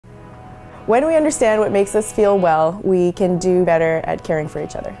When we understand what makes us feel well, we can do better at caring for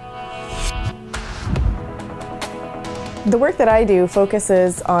each other. The work that I do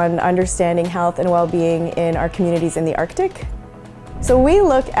focuses on understanding health and well-being in our communities in the Arctic. So we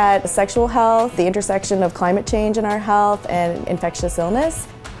look at sexual health, the intersection of climate change in our health and infectious illness.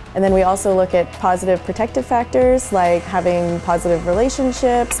 And then we also look at positive protective factors like having positive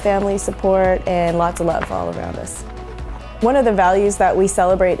relationships, family support, and lots of love all around us. One of the values that we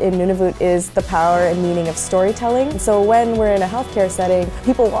celebrate in Nunavut is the power and meaning of storytelling. So when we're in a healthcare setting,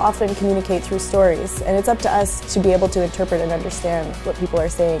 people will often communicate through stories, and it's up to us to be able to interpret and understand what people are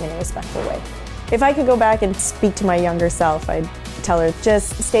saying in a respectful way. If I could go back and speak to my younger self, I'd tell her,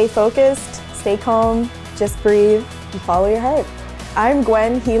 just stay focused, stay calm, just breathe, and follow your heart. I'm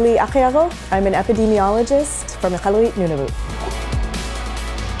Gwen, Healey, Akearok. I'm an epidemiologist from Healey, Nunavut.